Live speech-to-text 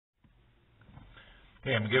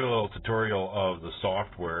Okay, I'm going to give a little tutorial of the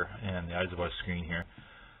software and the ISOBUS screen here.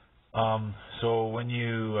 So when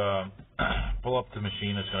you pull up the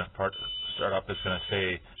machine, it's going to start up. It's going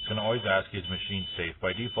to always ask you, is the machine safe?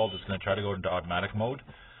 By default, it's going to try to go into automatic mode.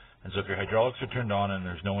 And so if your hydraulics are turned on and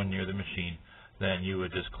there's no one near the machine, then you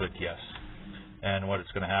would just click yes. And what it's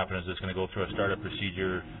going to happen is it's going to go through a startup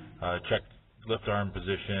procedure, check lift arm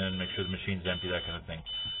position, make sure the machine's empty, that kind of thing.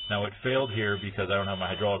 Now it failed here because I don't have my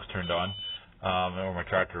hydraulics turned on. Or my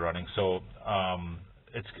tractor running, so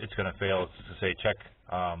it's going to fail. It's to say check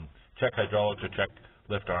hydraulics or check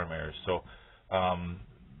lift arm errors. So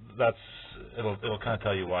it'll kind of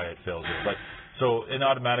tell you why it fails here. But so in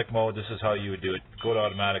automatic mode, this is how you would do it. Go to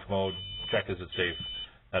automatic mode, check is it safe.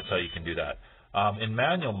 That's how you can do that. In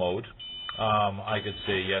manual mode, I could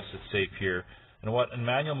say yes, it's safe here. And what in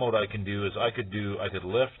manual mode I can do is I could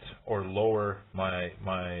lift or lower my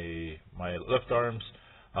lift arms.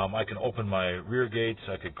 I can open my rear gates,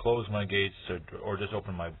 I could close my gates, or just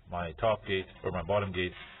open my top gate or my bottom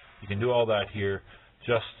gate. You can do all that here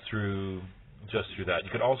just through that. You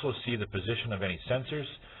can also see the position of any sensors.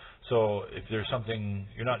 So if there's something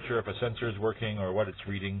you're not sure if a sensor is working or what it's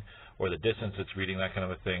reading or the distance it's reading, that kind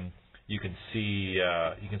of a thing, you can see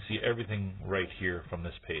everything right here from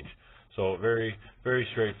this page. So very, very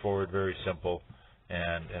straightforward, very simple,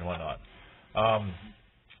 and whatnot.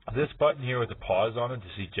 This button here with the pause on it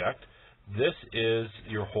to eject, this is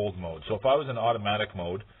your hold mode. So if I was in automatic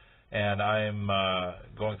mode and I'm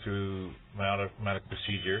going through my automatic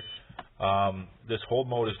procedure, this hold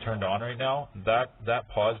mode is turned on right now. That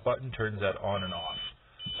pause button turns that on and off.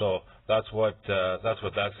 So that's what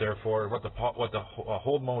that's there for. What the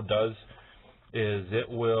hold mode does is it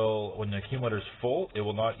will, when the accumulator is full, it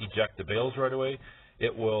will not eject the bales right away.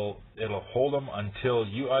 It'll hold them until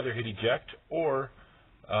you either hit eject or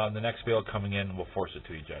the next bale coming in will force it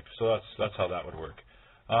to eject. So that's how that would work.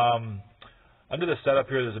 Under the setup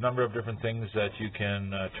here, there's a number of different things that you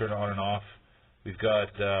can turn on and off. We've got,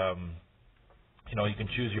 you can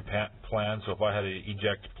choose your plan. So if I had an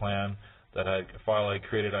eject plan, a file I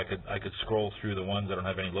created, I could scroll through the ones. I don't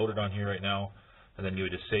have any loaded on here right now, and then you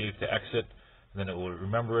would just save to exit, and then it will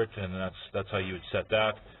remember it, and that's how you would set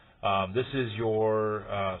that. This is your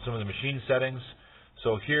some of the machine settings.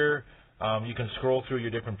 So here. You can scroll through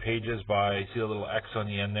your different pages by, see the little X on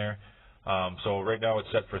the end there. So right now it's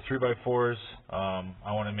set for 3x4s.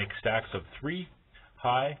 I want to make stacks of 3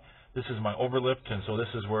 high. This is my overlift, and so this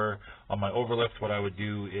is where on my overlift what I would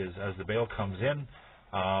do is as the bale comes in,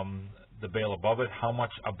 the bale above it, how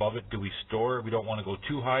much above it do we store? We don't want to go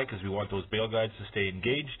too high because we want those bale guides to stay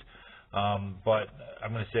engaged. But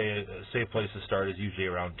I'm going to say a safe place to start is usually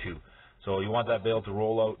around 2. So you want that bale to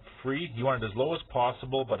roll out free. You want it as low as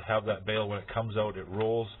possible, but have that bale, when it comes out, it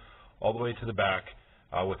rolls all the way to the back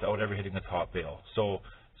without ever hitting the top bale. So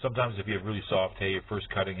sometimes if you have really soft hay, you're first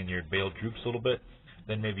cutting and your bale droops a little bit,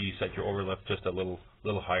 then maybe you set your overlift just a little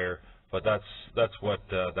higher. But that's what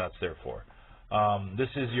that's there for. This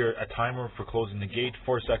is a timer for closing the gate.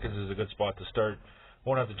 4 seconds is a good spot to start.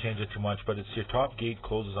 Won't have to change it too much, but it's your top gate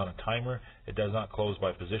closes on a timer. It does not close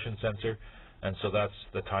by position sensor. And so that's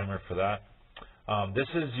the timer for that. This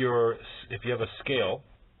is if you have a scale,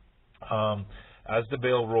 as the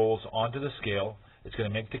bale rolls onto the scale, it's going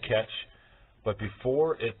to make the catch, but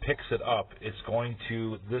before it picks it up,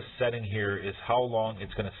 this setting here is how long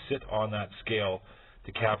it's going to sit on that scale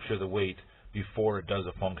to capture the weight before it does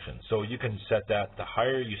a function. So you can set that, the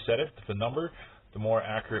higher you set it, the number, the more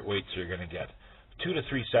accurate weights you're going to get. 2 to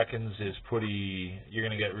 3 seconds is you're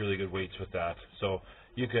going to get really good weights with that. So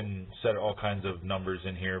you can set all kinds of numbers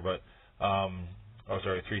in here, but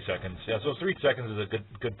 3 seconds. Yeah, so 3 seconds is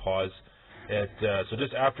a good pause. So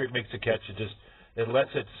just after it makes a catch, it lets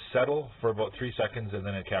it settle for about 3 seconds, and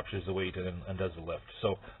then it captures the weight and does the lift.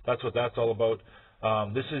 So that's what that's all about.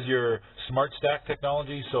 This is your smart stack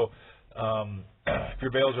technology. So if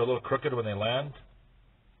your bales are a little crooked when they land,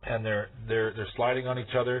 and they're sliding on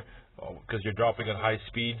each other because you're dropping at high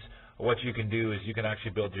speeds, what you can do is you can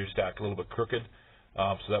actually build your stack a little bit crooked.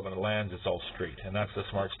 So that when it lands, it's all straight, and that's the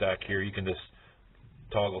smart stack here. You can just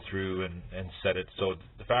toggle through and set it. So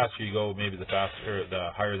the faster you go, maybe the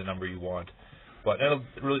higher the number you want. But it'll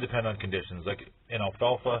really depend on conditions. Like in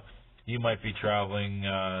alfalfa, you might be traveling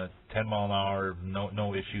 10 mile an hour,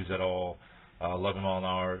 no issues at all. 11 mile an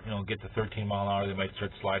hour, get to 13 mile an hour, they might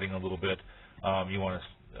start sliding a little bit. You want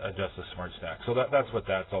to adjust the smart stack. So that's what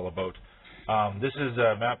that's all about. This is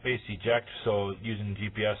map-based eject, so using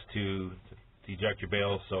GPS to eject your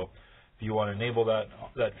bales. So if you want to enable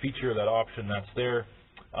that feature, that option, that's there.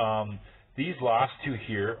 These last two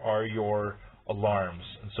here are your alarms.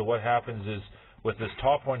 And so what happens is with this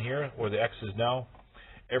top one here, where the X is now,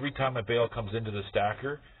 every time a bale comes into the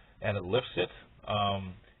stacker and it lifts it,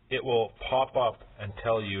 it will pop up and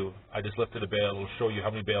tell you, I just lifted a bale. It will show you how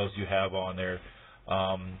many bales you have on there.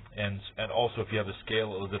 And also if you have the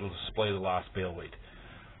scale, it'll display the last bale weight.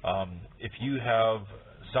 If you have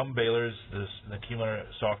some balers, the accumulator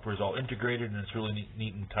software is all integrated and it's really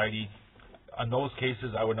neat and tidy. In those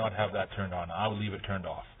cases, I would not have that turned on. I would leave it turned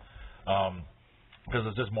off because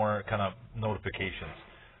it's just more kind of notifications.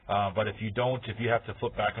 But if you don't, if you have to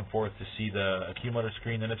flip back and forth to see the accumulator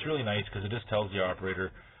screen, then it's really nice because it just tells the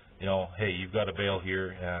operator, you know, hey, you've got a bale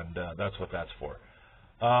here, and that's what that's for.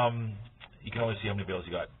 You can only see how many bales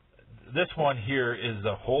you got. This one here is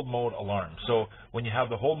the hold mode alarm. So when you have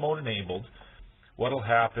the hold mode enabled, what will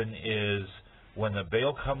happen is when the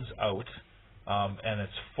bale comes out and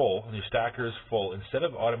it's full, and your stacker is full, instead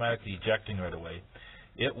of automatically ejecting right away,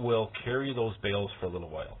 it will carry those bales for a little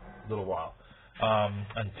while.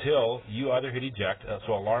 Until you either hit eject,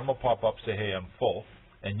 so alarm will pop up, say, hey, I'm full,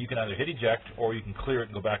 and you can either hit eject or you can clear it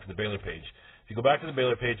and go back to the baler page. If you go back to the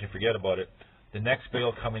baler page and forget about it, the next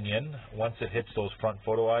bale coming in, once it hits those front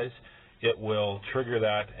photo eyes, it will trigger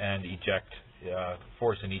that and eject,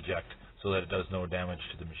 force an eject, so that it does no damage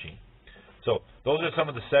to the machine. So those are some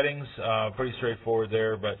of the settings, pretty straightforward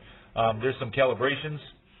there, but there's some calibrations.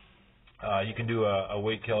 You can do a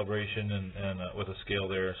weight calibration and with a scale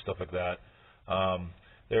there, stuff like that.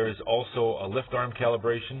 There is also a lift arm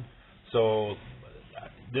calibration. So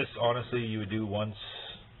this, honestly, you would do once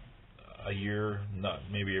a year, not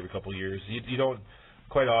maybe every couple of years. You don't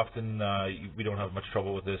quite often. We don't have much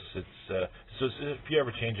trouble with this. It's so if you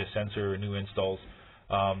ever change a sensor or new installs,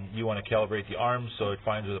 you want to calibrate the arms so it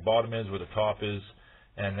finds where the bottom is, where the top is,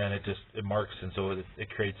 and then it marks, and so it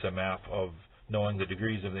creates a map of knowing the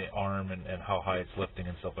degrees of the arm and how high it's lifting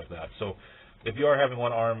and stuff like that. So if you are having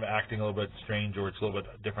one arm acting a little bit strange or it's a little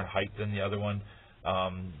bit different height than the other one,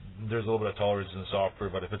 there's a little bit of tolerance in the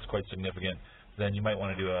software, but if it's quite significant, then you might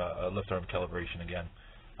want to do a lift arm calibration again.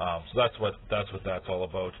 So that's what that's all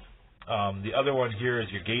about. The other one here is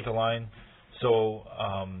your gate align. So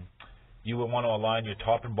you will want to align your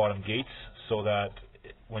top and bottom gates so that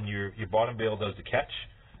when your bottom bale does the catch,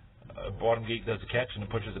 bottom gate does the catch and it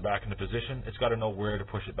pushes it back into position, it's got to know where to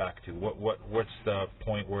push it back to. What's the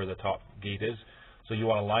point where the top gate is? So you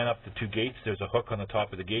want to line up the two gates. There's a hook on the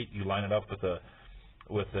top of the gate. You line it up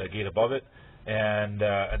with the gate above it, and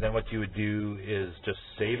then what you would do is just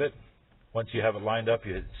save it. Once you have it lined up,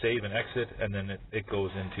 you hit save and exit, and then it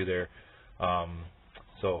goes into there.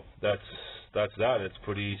 So that's that. It's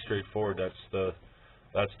pretty straightforward.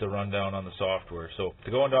 That's the rundown on the software. So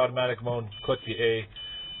to go into automatic mode, click the A.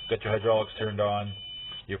 Get your hydraulics turned on.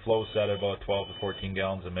 Your flow set at about 12 to 14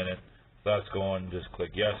 gallons a minute. If that's going, just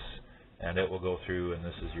click yes, and it will go through. And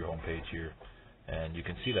this is your home page here, and you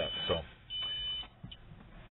can see that. So.